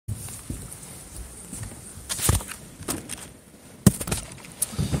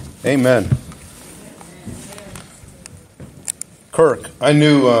Amen. Kirk, I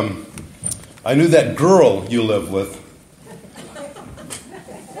knew that girl you live with.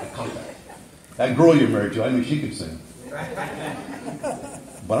 That girl you're married to, I knew she could sing.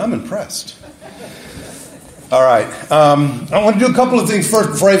 But I'm impressed. All right. I want to do a couple of things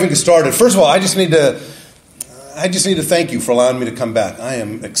first before I even get started. First of all, I just need to thank you for allowing me to come back. I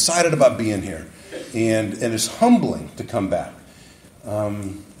am excited about being here. And it's humbling to come back.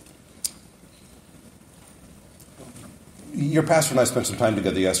 Your pastor and I spent some time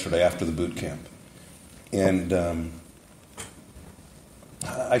together yesterday after the boot camp. And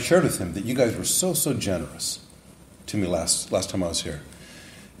I shared with him that you guys were so generous to me last time I was here.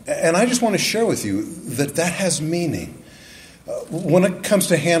 And I just want to share with you that has meaning. When it comes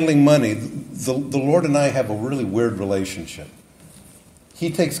to handling money, the Lord and I have a really weird relationship. He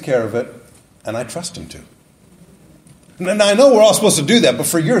takes care of it, and I trust him to. And I know we're all supposed to do that, but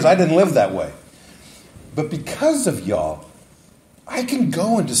for years I didn't live that way. But because of y'all, I can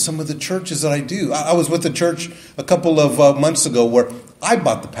go into some of the churches that I do. I was with a church a couple of months ago where I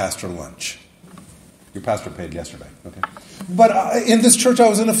bought the pastor lunch. Your pastor paid yesterday, okay? But in this church I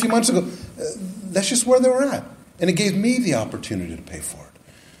was in a few months ago, that's just where they were at. And it gave me the opportunity to pay for it.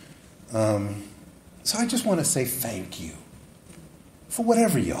 So I just want to say thank you for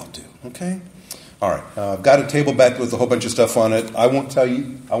whatever y'all do, okay? All right, I've got a table back with a whole bunch of stuff on it. I won't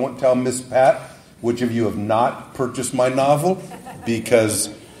tell Miss Pat which of you have not purchased my novel, because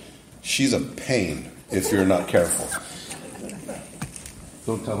she's a pain if you're not careful.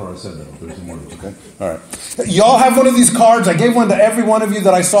 Don't tell her I said that. There's some words, okay? All right. Y'all have one of these cards. I gave one to every one of you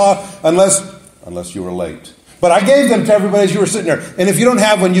that I saw, unless you were late. But I gave them to everybody as you were sitting there. And if you don't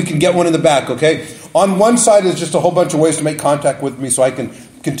have one, you can get one in the back, okay? On one side is just a whole bunch of ways to make contact with me so I can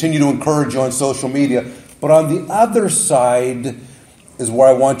continue to encourage you on social media. But on the other side is where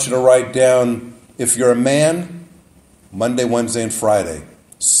I want you to write down, if you're a man, Monday, Wednesday, and Friday,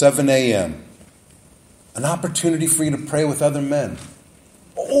 7 a.m., an opportunity for you to pray with other men.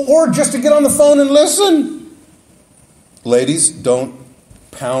 Or just to get on the phone and listen. Ladies, don't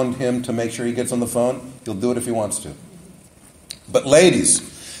pound him to make sure he gets on the phone. He'll do it if he wants to. But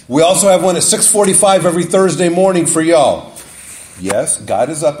ladies, we also have one at 6:45 every Thursday morning for y'all. Yes, God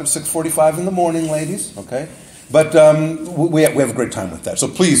is up at 6:45 in the morning, ladies. Okay? But we have a great time with that. So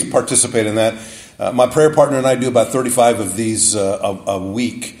please participate in that. My prayer partner and I do about 35 of these a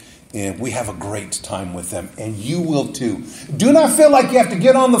week. And we have a great time with them. And you will too. Do not feel like you have to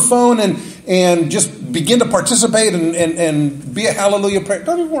get on the phone and just begin to participate and be a hallelujah prayer.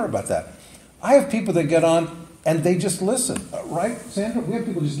 Don't even worry about that. I have people that get on and they just listen. Right, Sandra? We have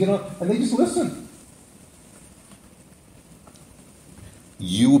people just get on and they just listen.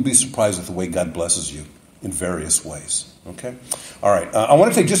 You will be surprised with the way God blesses you in various ways. Okay? All right. I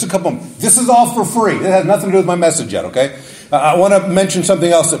want to take just a couple of... This is all for free. It has nothing to do with my message yet, okay? I want to mention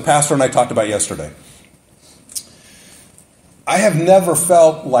something else that Pastor and I talked about yesterday. I have never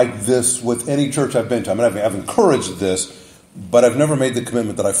felt like this with any church I've been to. I mean, I've encouraged this, but I've never made the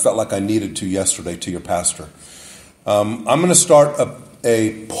commitment that I felt like I needed to yesterday to your pastor. I'm going to start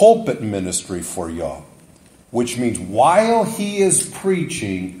a pulpit ministry for y'all, which means while he is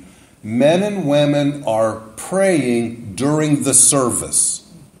preaching, men and women are praying during the service.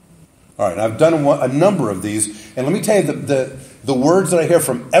 All right, I've done a number of these, and let me tell you the words that I hear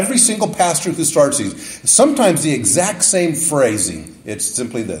from every single pastor who starts these. Sometimes the exact same phrasing. It's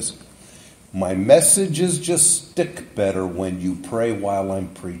simply this: my messages just stick better when you pray while I'm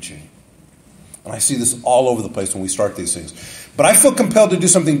preaching. And I see this all over the place when we start these things. But I feel compelled to do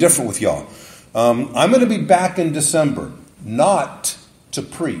something different with y'all. I'm going to be back in December, not to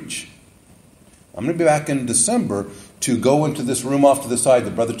preach. I'm going to be back in December to go into this room off to the side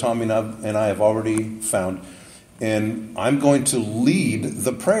that Brother Tommy and I have already found. And I'm going to lead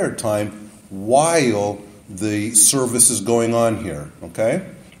the prayer time while the service is going on here. Okay?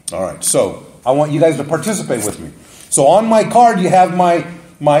 All right. So I want you guys to participate with me. So on my card, you have my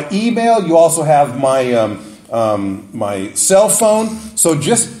email. You also have my cell phone. So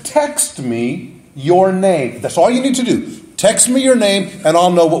just text me your name. That's all you need to do. Text me your name, and I'll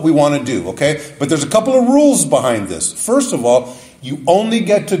know what we want to do, okay? But there's a couple of rules behind this. First of all, you only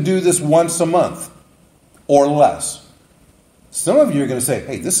get to do this once a month or less. Some of you are going to say,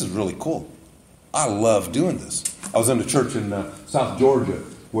 hey, this is really cool. I love doing this. I was in a church in South Georgia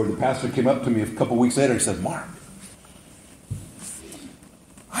where the pastor came up to me a couple weeks later and said, Mark,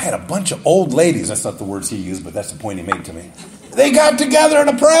 I had a bunch of old ladies. That's not the words he used, but that's the point he made to me. They got together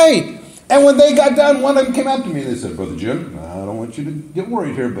to pray. And when they got done, one of them came up to me and they said, Brother Jim, I don't want you to get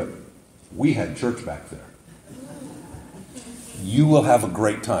worried here, but we had church back there. You will have a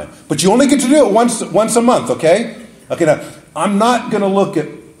great time. But you only get to do it once a month, okay? Okay, now, I'm not going to look at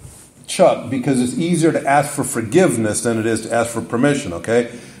Chuck because it's easier to ask for forgiveness than it is to ask for permission,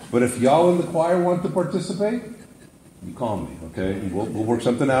 okay? But if y'all in the choir want to participate, you call me, okay? And we'll work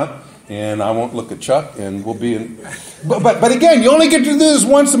something out, and I won't look at Chuck, and we'll be in... But again, you only get to do this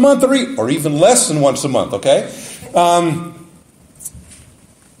once a month or even less than once a month, okay?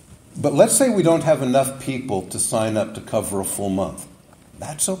 But let's say we don't have enough people to sign up to cover a full month.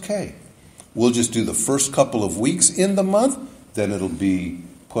 That's okay. We'll just do the first couple of weeks in the month, then it'll be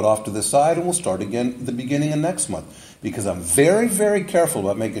put off to the side, and we'll start again at the beginning of next month. Because I'm very, very careful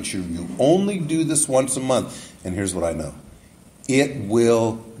about making sure you only do this once a month. And here's what I know. It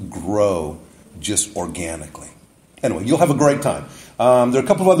will grow just organically. Anyway, you'll have a great time. There are a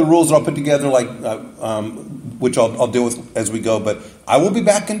couple of other rules that I'll put together, which I'll deal with as we go. But I will be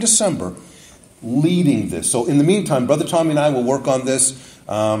back in December leading this. So in the meantime, Brother Tommy and I will work on this.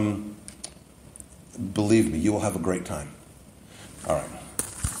 Believe me, you will have a great time. All right.